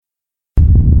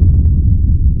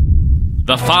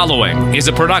The following is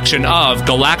a production of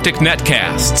Galactic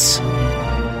Netcasts.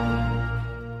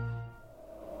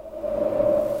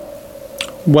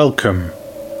 Welcome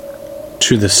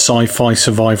to the Sci-Fi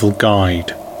Survival Guide,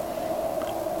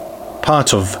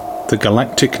 part of the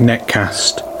Galactic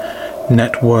Netcast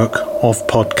network of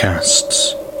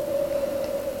podcasts.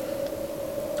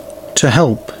 To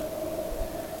help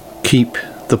keep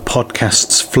the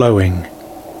podcasts flowing,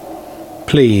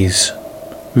 please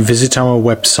visit our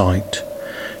website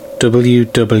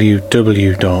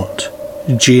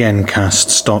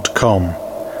www.gncasts.com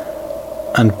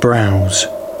and browse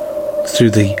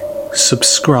through the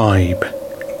subscribe.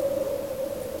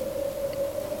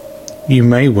 You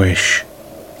may wish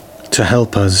to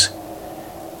help us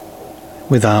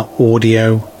with our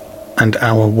audio and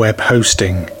our web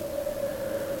hosting.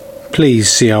 Please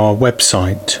see our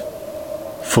website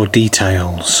for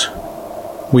details.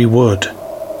 We would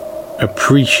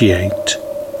appreciate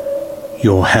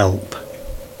your help.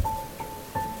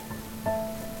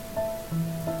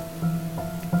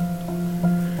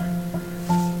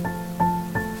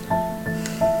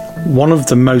 One of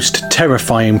the most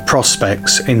terrifying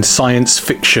prospects in science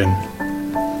fiction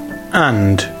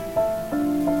and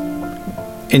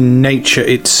in nature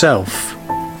itself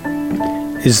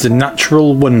is the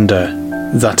natural wonder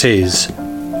that is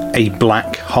a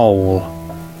black hole.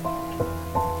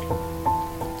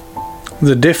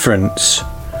 The difference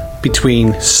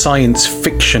between science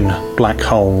fiction black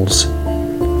holes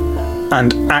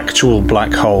and actual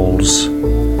black holes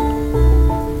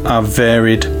are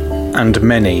varied and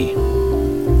many.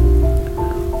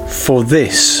 For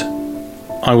this,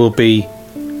 I will be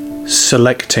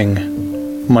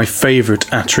selecting my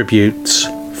favourite attributes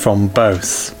from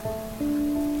both.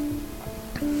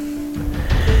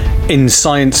 In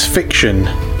science fiction,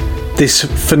 this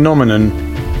phenomenon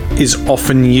is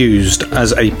often used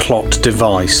as a plot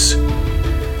device.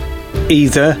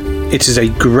 Either it is a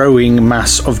growing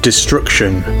mass of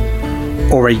destruction,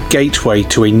 or a gateway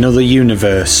to another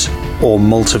universe or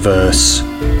multiverse.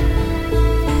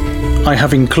 I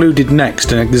have included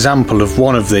next an example of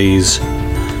one of these,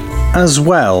 as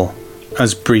well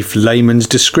as brief layman's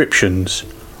descriptions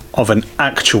of an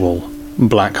actual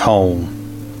black hole.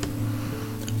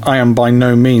 I am by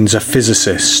no means a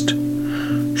physicist.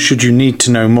 Should you need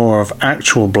to know more of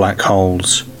actual black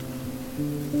holes,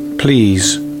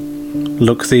 please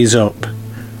look these up,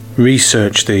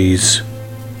 research these.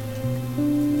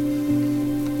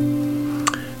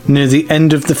 Near the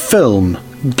end of the film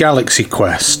Galaxy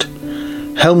Quest,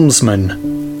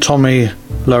 helmsman Tommy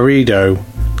Laredo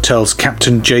tells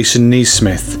Captain Jason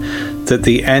Neesmith that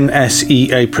the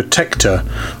NSEA Protector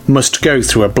must go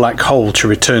through a black hole to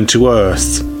return to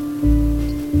Earth.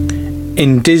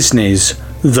 In Disney's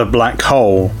The Black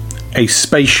Hole, a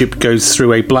spaceship goes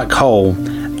through a black hole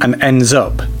and ends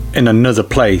up in another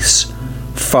place,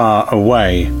 far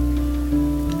away.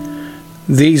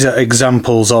 These are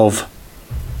examples of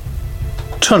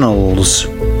tunnels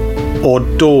or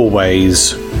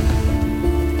doorways.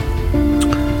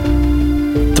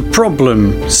 The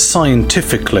problem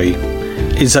scientifically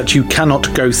is that you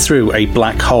cannot go through a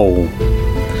black hole.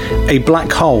 A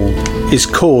black hole is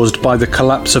caused by the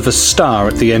collapse of a star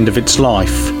at the end of its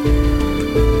life.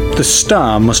 The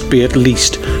star must be at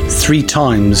least 3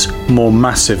 times more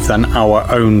massive than our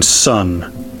own sun.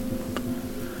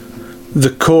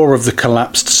 The core of the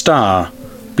collapsed star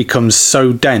becomes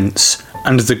so dense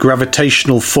and the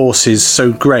gravitational forces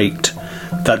so great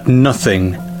that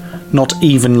nothing, not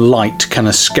even light, can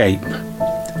escape.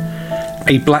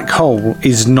 A black hole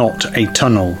is not a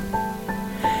tunnel.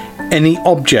 Any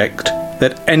object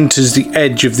that enters the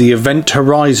edge of the event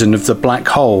horizon of the black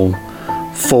hole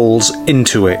falls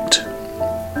into it.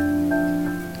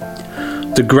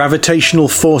 The gravitational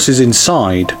forces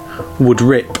inside would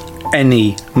rip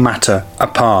any matter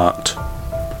apart.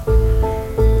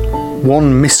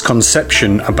 One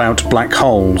misconception about black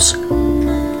holes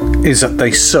is that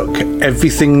they suck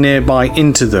everything nearby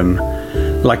into them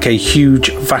like a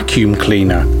huge vacuum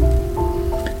cleaner.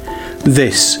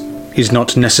 This is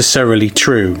not necessarily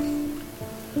true.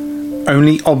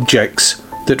 Only objects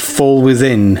that fall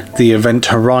within the event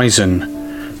horizon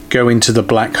go into the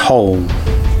black hole.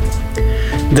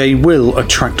 They will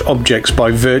attract objects by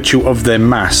virtue of their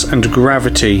mass and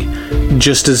gravity,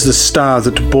 just as the star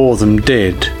that bore them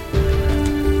did.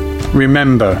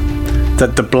 Remember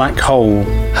that the black hole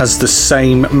has the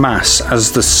same mass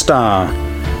as the star.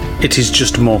 It is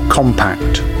just more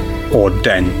compact or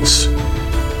dense.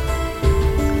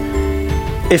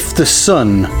 If the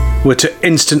sun were to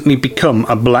instantly become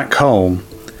a black hole,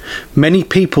 many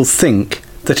people think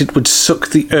that it would suck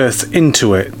the Earth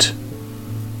into it.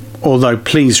 Although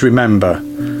please remember,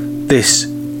 this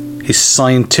is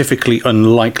scientifically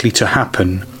unlikely to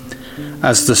happen,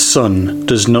 as the Sun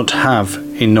does not have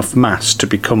enough mass to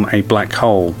become a black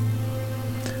hole.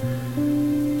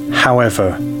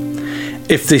 However,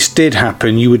 if this did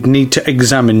happen, you would need to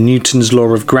examine Newton's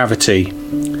law of gravity.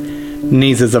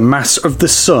 Neither the mass of the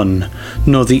Sun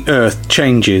nor the Earth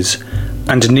changes,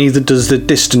 and neither does the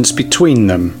distance between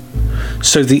them.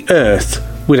 So the Earth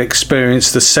would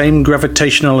experience the same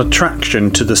gravitational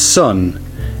attraction to the Sun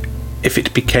if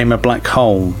it became a black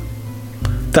hole.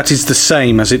 That is the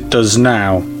same as it does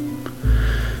now.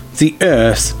 The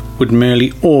Earth would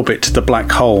merely orbit the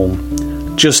black hole,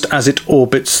 just as it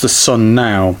orbits the Sun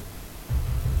now.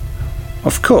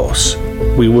 Of course,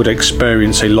 we would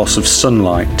experience a loss of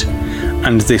sunlight,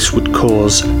 and this would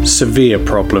cause severe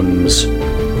problems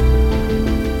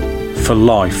for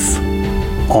life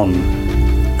on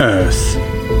Earth.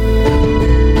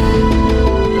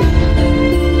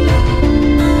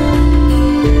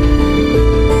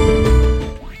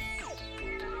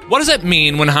 What does it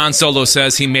mean when Han Solo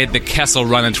says he made the Kessel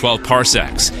run in 12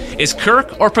 parsecs? Is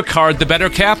Kirk or Picard the better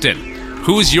captain?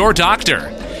 Who's your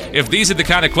doctor? If these are the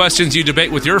kind of questions you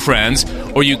debate with your friends,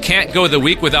 or you can't go the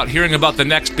week without hearing about the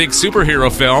next big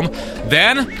superhero film,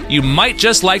 then you might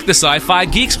just like the Sci-Fi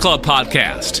Geeks Club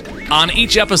podcast. On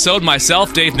each episode,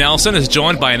 myself, Dave Nelson, is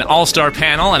joined by an all-star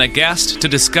panel and a guest to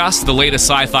discuss the latest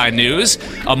sci-fi news,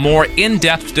 a more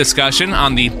in-depth discussion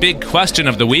on the big question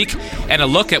of the week, and a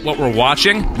look at what we're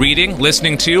watching, reading,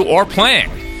 listening to, or playing.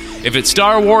 If it's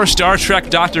Star Wars, Star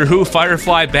Trek, Doctor Who,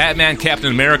 Firefly, Batman,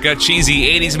 Captain America, cheesy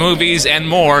 80s movies, and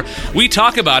more, we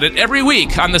talk about it every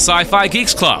week on the Sci-Fi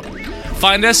Geeks Club.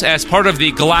 Find us as part of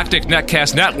the Galactic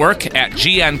Netcast Network at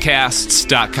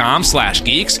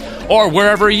gncasts.com/geeks or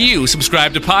wherever you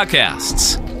subscribe to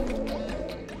podcasts.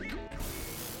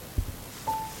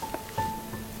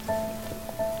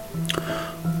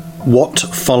 What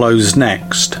follows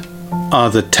next are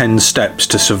the 10 steps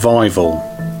to survival.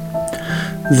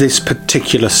 This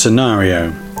particular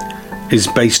scenario is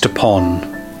based upon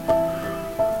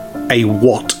a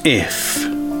what if,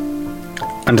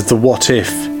 and the what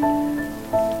if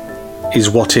is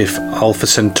what if Alpha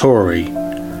Centauri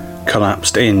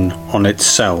collapsed in on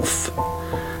itself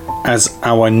as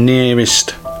our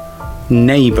nearest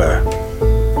neighbour.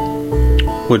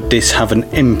 Would this have an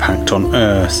impact on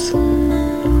Earth?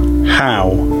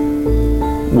 How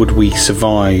would we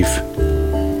survive?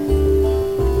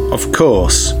 Of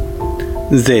course,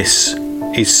 this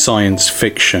is science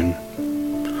fiction.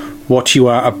 What you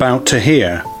are about to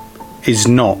hear is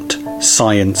not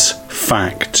science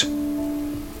fact.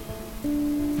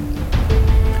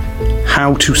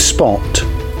 How to spot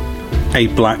a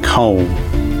black hole.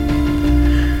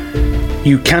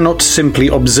 You cannot simply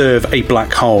observe a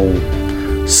black hole.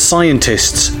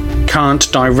 Scientists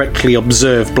can't directly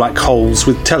observe black holes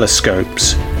with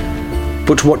telescopes,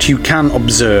 but what you can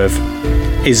observe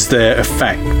is their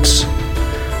effects.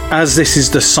 As this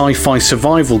is the Sci-Fi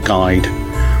Survival Guide,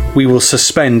 we will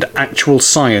suspend actual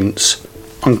science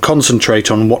and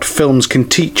concentrate on what films can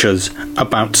teach us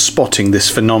about spotting this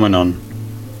phenomenon.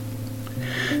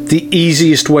 The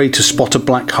easiest way to spot a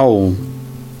black hole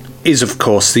is, of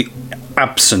course, the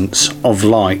absence of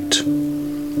light.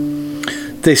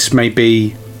 This may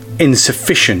be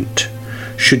insufficient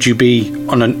should you be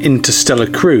on an interstellar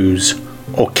cruise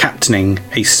or captaining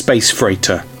a space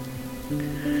freighter.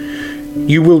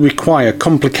 You will require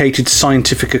complicated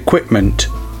scientific equipment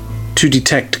to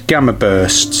detect gamma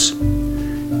bursts.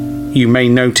 You may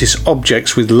notice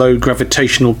objects with low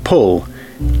gravitational pull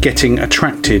getting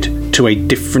attracted to a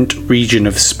different region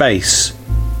of space.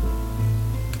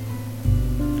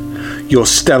 Your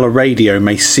stellar radio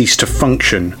may cease to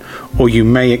function, or you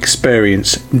may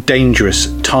experience dangerous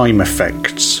time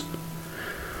effects.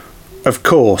 Of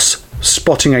course,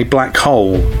 spotting a black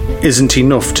hole isn't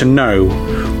enough to know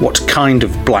what kind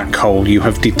of black hole you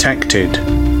have detected.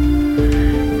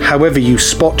 However you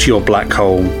spot your black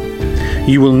hole,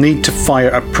 you will need to fire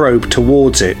a probe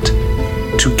towards it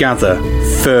to gather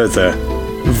further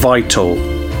vital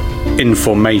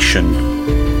information.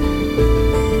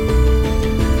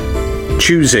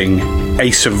 Choosing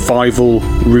a survival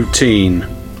routine.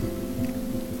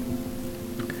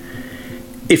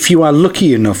 If you are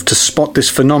lucky enough to spot this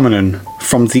phenomenon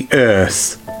from the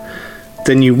Earth,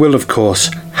 then you will of course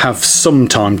have some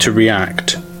time to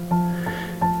react.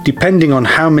 Depending on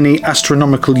how many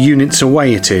astronomical units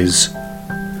away it is.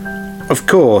 Of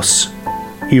course,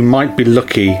 you might be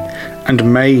lucky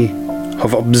and may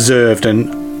have observed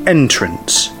an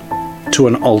entrance to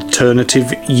an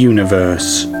alternative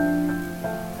universe.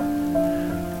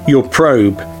 Your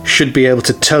probe should be able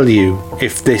to tell you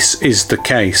if this is the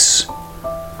case.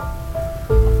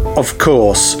 Of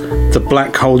course, the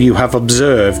black hole you have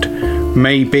observed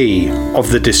may be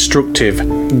of the destructive,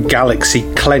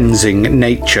 galaxy-cleansing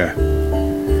nature.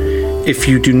 If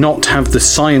you do not have the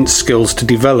science skills to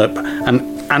develop an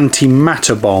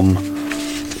antimatter bomb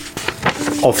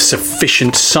of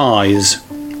sufficient size,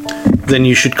 then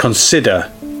you should consider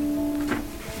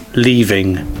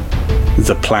leaving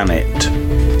the planet.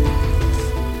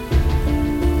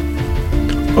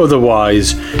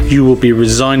 Otherwise, you will be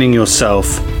resigning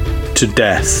yourself to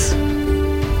death.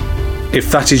 If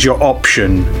that is your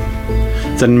option,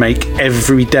 then make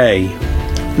every day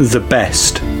the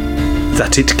best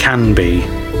that it can be.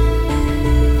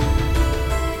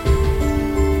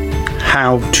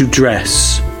 How to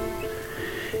dress.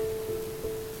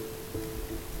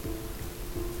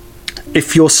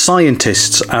 If your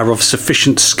scientists are of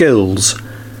sufficient skills,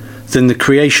 then the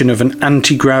creation of an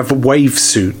anti-grav wave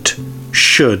suit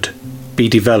should be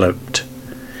developed.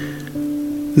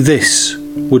 This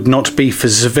would not be for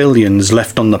civilians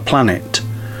left on the planet,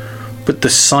 but the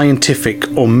scientific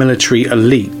or military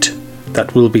elite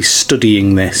that will be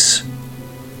studying this.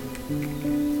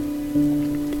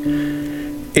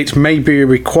 It may be a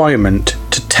requirement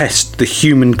to test the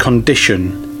human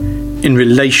condition in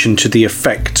relation to the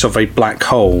effects of a black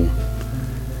hole.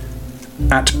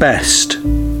 At best,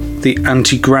 the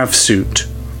anti-grav suit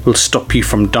will stop you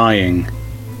from dying,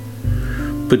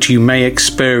 but you may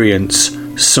experience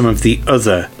some of the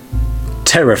other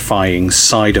terrifying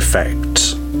side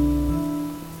effects.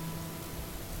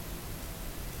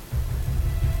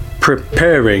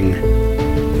 Preparing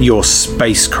your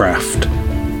spacecraft.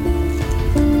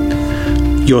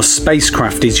 Your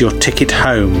spacecraft is your ticket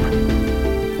home.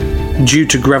 Due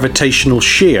to gravitational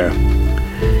shear,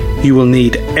 you will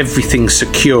need everything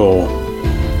secure.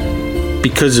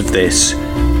 Because of this,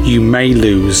 you may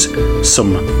lose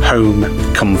some home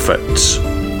comforts.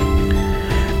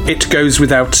 It goes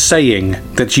without saying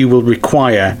that you will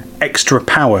require extra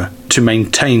power to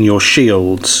maintain your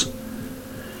shields.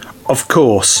 Of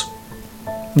course,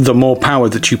 the more power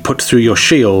that you put through your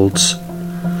shields,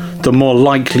 the more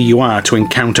likely you are to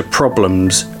encounter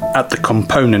problems at the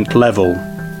component level.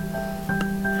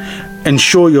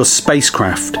 Ensure your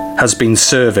spacecraft has been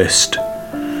serviced.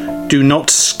 Do not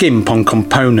skimp on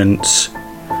components.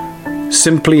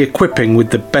 Simply equipping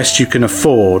with the best you can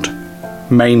afford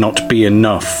may not be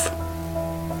enough.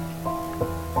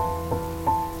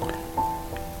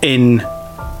 In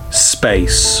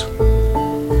space.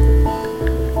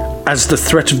 As the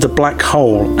threat of the black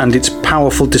hole and its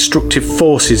powerful destructive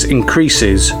forces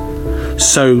increases,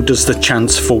 so does the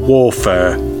chance for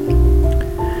warfare.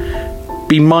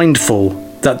 Be mindful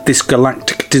that this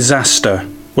galactic disaster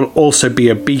will also be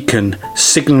a beacon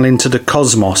signalling to the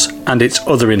cosmos and its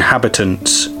other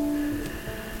inhabitants.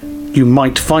 You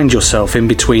might find yourself in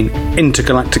between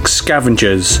intergalactic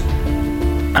scavengers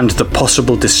and the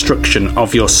possible destruction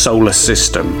of your solar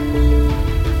system.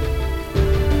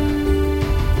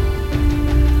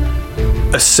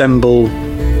 Assemble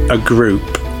a group.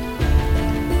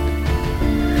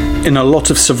 In a lot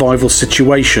of survival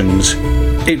situations,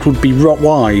 it would be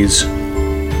wise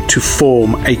to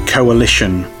form a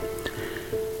coalition.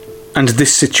 And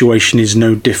this situation is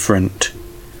no different.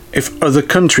 If other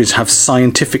countries have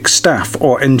scientific staff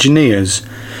or engineers,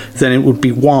 then it would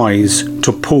be wise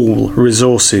to pool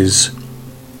resources.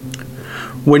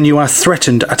 When you are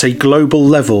threatened at a global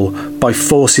level by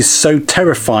forces so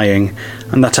terrifying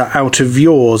and that are out of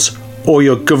yours or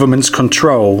your government's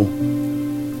control,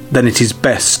 then it is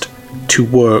best to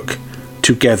work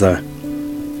together.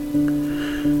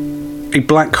 A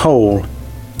black hole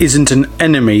isn't an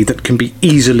enemy that can be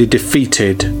easily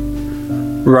defeated,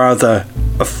 rather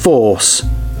a force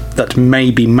that may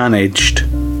be managed.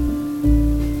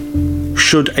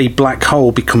 Should a black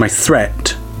hole become a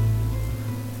threat,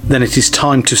 then it is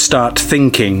time to start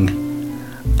thinking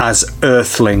as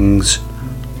Earthlings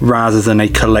rather than a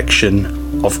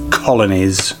collection of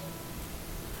colonies.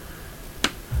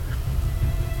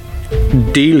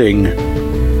 Dealing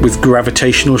with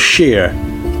gravitational shear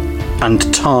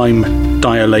and time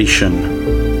dilation.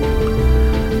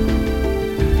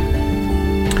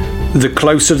 The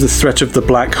closer the threat of the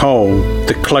black hole,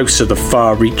 the closer the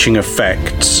far-reaching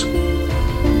effects.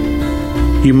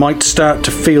 You might start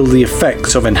to feel the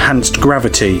effects of enhanced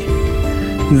gravity.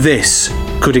 This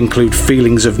could include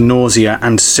feelings of nausea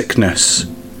and sickness.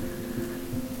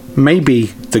 Maybe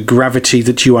the gravity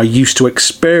that you are used to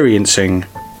experiencing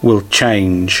will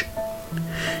change.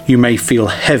 You may feel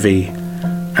heavy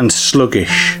and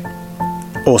sluggish,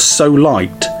 or so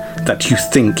light that you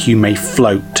think you may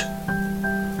float.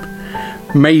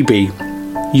 Maybe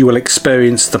you will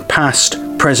experience the past,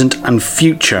 present and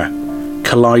future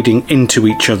colliding into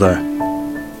each other.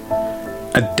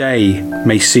 A day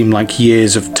may seem like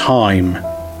years of time.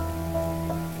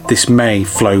 This may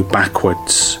flow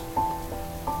backwards.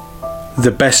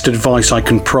 The best advice I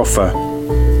can proffer: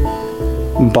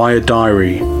 buy a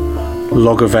diary,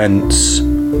 log events,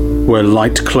 wear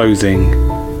light clothing,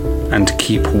 and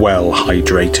keep well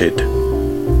hydrated.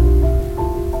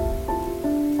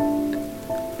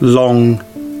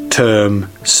 Long-term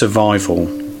survival.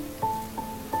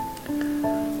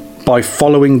 By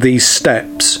following these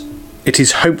steps, it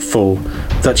is hopeful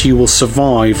that you will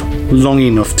survive long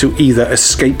enough to either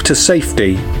escape to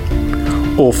safety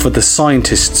or for the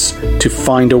scientists to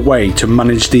find a way to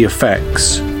manage the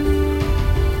effects.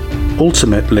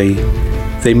 Ultimately,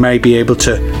 they may be able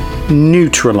to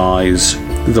neutralize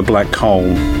the black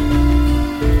hole.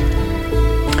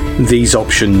 These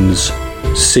options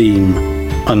seem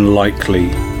unlikely.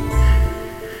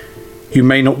 You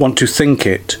may not want to think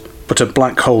it, but a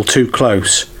black hole too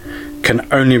close can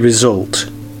only result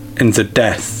in the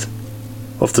death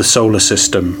of the solar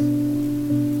system.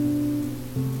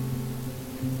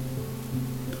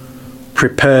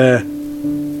 Prepare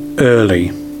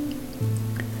early.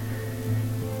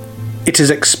 It is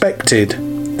expected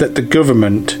that the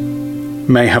government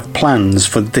may have plans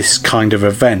for this kind of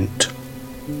event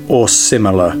or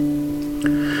similar.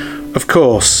 Of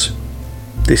course,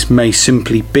 this may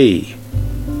simply be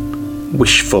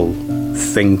wishful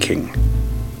thinking.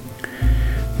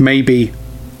 Maybe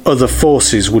other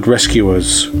forces would rescue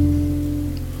us.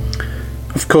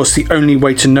 Of course, the only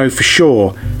way to know for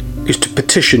sure is to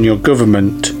petition your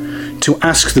government, to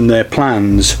ask them their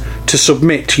plans, to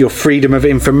submit your freedom of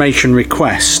information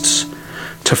requests,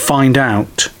 to find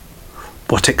out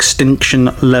what extinction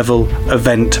level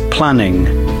event planning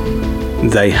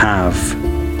they have.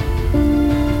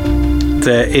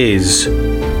 There is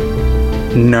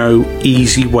no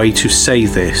easy way to say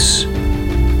this.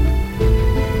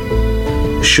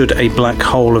 Should a black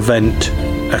hole event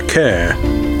occur,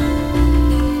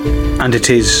 and it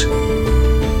is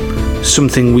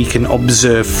something we can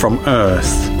observe from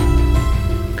Earth,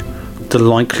 the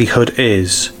likelihood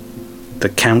is the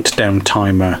countdown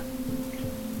timer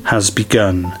has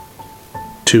begun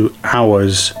to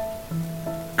ours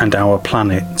and our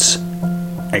planet's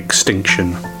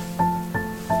extinction.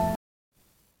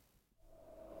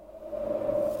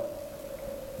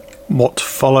 What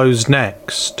follows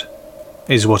next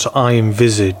is what I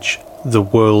envisage the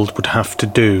world would have to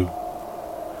do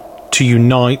to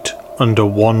unite under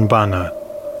one banner,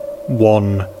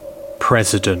 one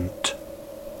president.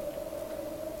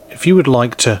 If you would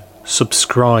like to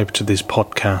subscribe to this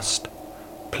podcast,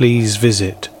 please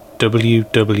visit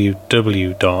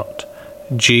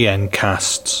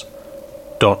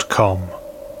www.gncasts.com.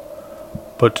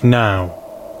 But now,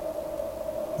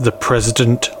 the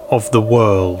President of the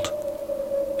world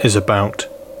is about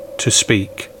to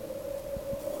speak.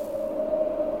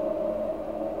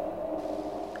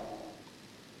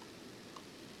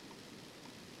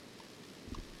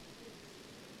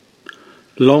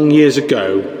 Long years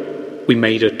ago, we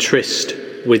made a tryst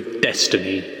with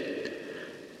destiny,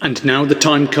 and now the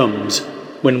time comes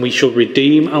when we shall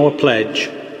redeem our pledge,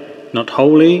 not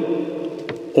wholly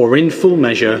or in full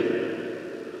measure,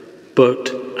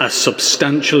 but as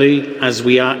substantially as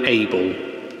we are able.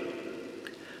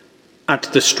 At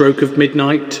the stroke of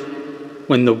midnight,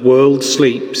 when the world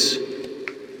sleeps,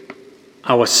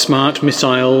 our smart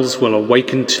missiles will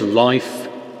awaken to life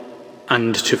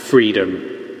and to freedom.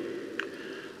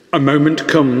 A moment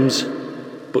comes,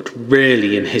 but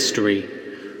rarely in history,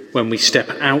 when we step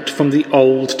out from the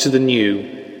old to the new,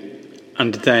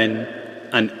 and then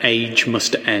an age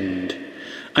must end.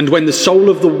 And when the soul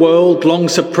of the world, long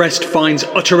suppressed, finds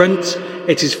utterance,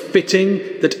 it is fitting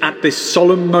that at this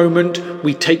solemn moment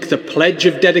we take the pledge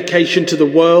of dedication to the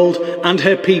world and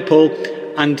her people,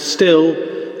 and still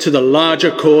to the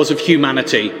larger cause of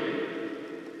humanity.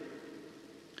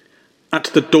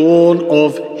 At the dawn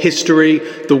of history,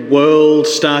 the world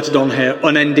started on her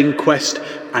unending quest,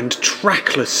 and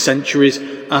trackless centuries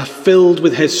are filled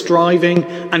with her striving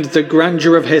and the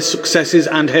grandeur of her successes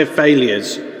and her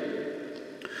failures.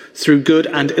 Through good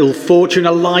and ill fortune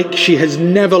alike, she has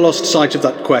never lost sight of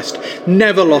that quest,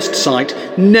 never lost sight,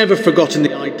 never forgotten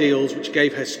the ideals which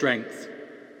gave her strength.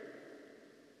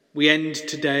 We end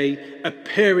today a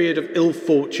period of ill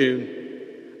fortune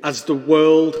as the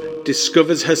world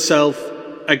discovers herself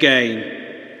again.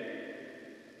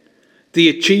 The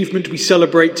achievement we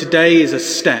celebrate today is a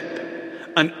step,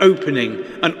 an opening,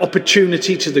 an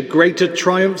opportunity to the greater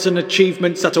triumphs and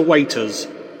achievements that await us.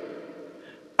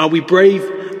 Are we brave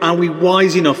are we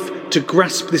wise enough to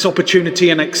grasp this opportunity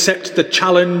and accept the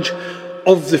challenge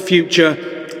of the future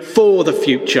for the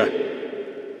future?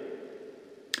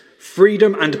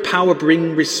 Freedom and power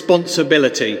bring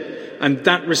responsibility, and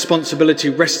that responsibility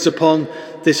rests upon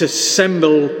this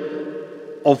assembly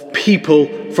of people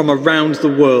from around the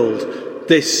world,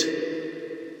 this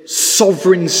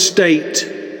sovereign state,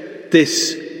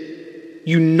 this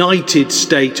united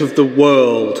state of the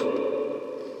world.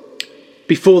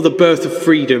 Before the birth of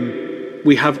freedom,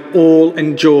 we have all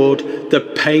endured the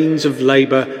pains of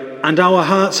labour, and our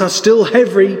hearts are still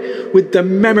heavy with the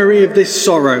memory of this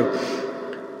sorrow.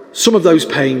 Some of those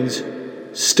pains,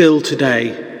 still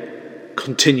today,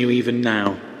 continue even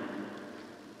now.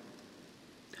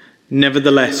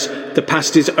 Nevertheless, the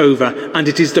past is over, and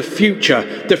it is the future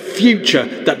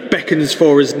that beckons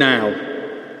for us now.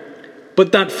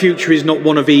 But that future is not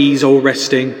one of ease or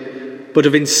resting, but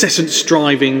of incessant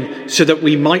striving, so that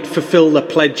we might fulfil the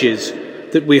pledges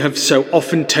that we have so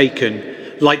often taken,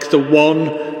 like the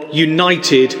one,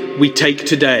 united, we take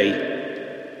today.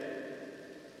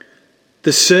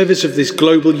 The service of this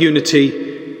global unity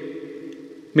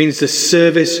means the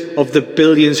service of the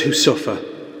billions who suffer.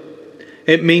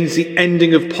 It means the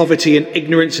ending of poverty and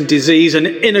ignorance and disease and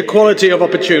inequality of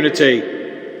opportunity.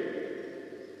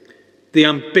 The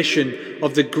ambition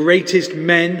of the greatest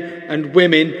men and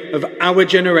women of our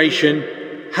generation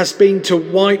has been to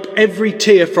wipe every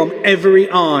tear from every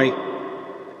eye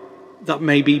that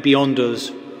may be beyond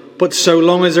us. But so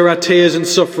long as there are tears and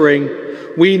suffering,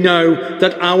 we know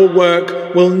that our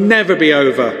work will never be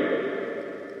over.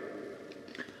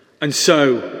 And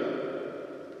so,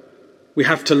 we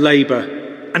have to labour,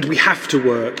 and we have to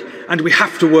work, and we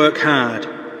have to work hard.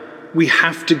 We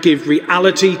have to give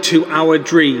reality to our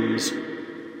dreams.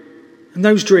 And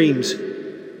those dreams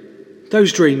are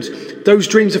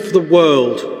for the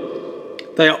world.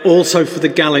 They are also for the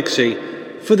galaxy,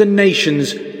 for the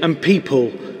nations and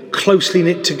people closely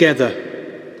knit together.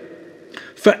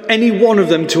 For any one of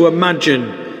them to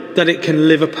imagine that it can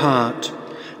live apart.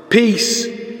 Peace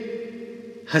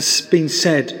has been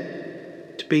said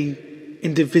to be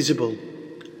indivisible.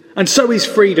 And so is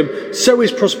freedom, so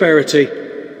is prosperity,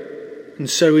 and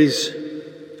so is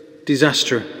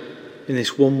disaster in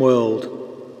this one world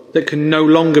that can no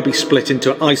longer be split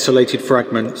into isolated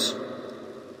fragments.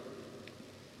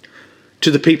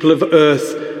 To the people of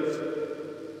Earth,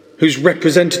 whose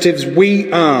representatives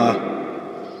we are,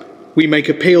 we make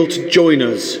appeal to join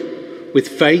us with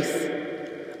faith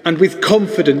and with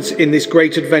confidence in this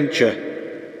great adventure.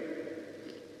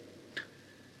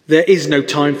 There is no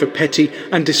time for petty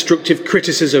and destructive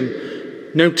criticism,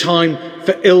 no time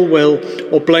for ill will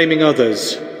or blaming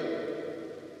others.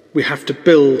 We have to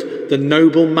build the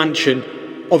noble mansion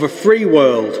of a free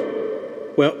world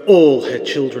where all her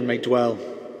children may dwell.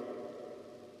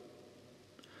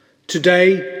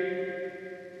 Today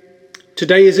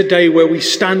is a day where we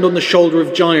stand on the shoulder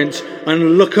of giants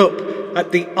and look up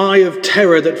at the eye of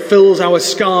terror that fills our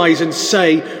skies and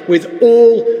say, with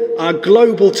all our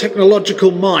global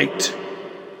technological might,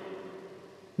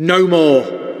 no more.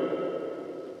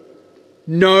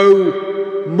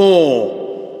 No more.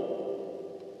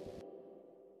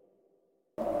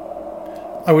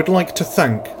 I would like to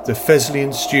thank the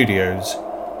Fesleyan Studios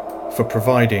for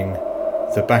providing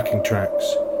the backing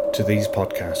tracks to these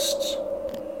podcasts.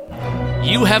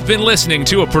 You have been listening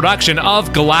to a production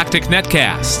of Galactic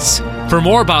Netcasts. For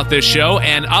more about this show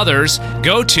and others,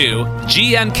 go to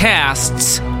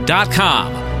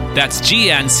gncasts.com. That's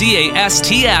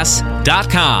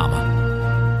GNCASTS.com.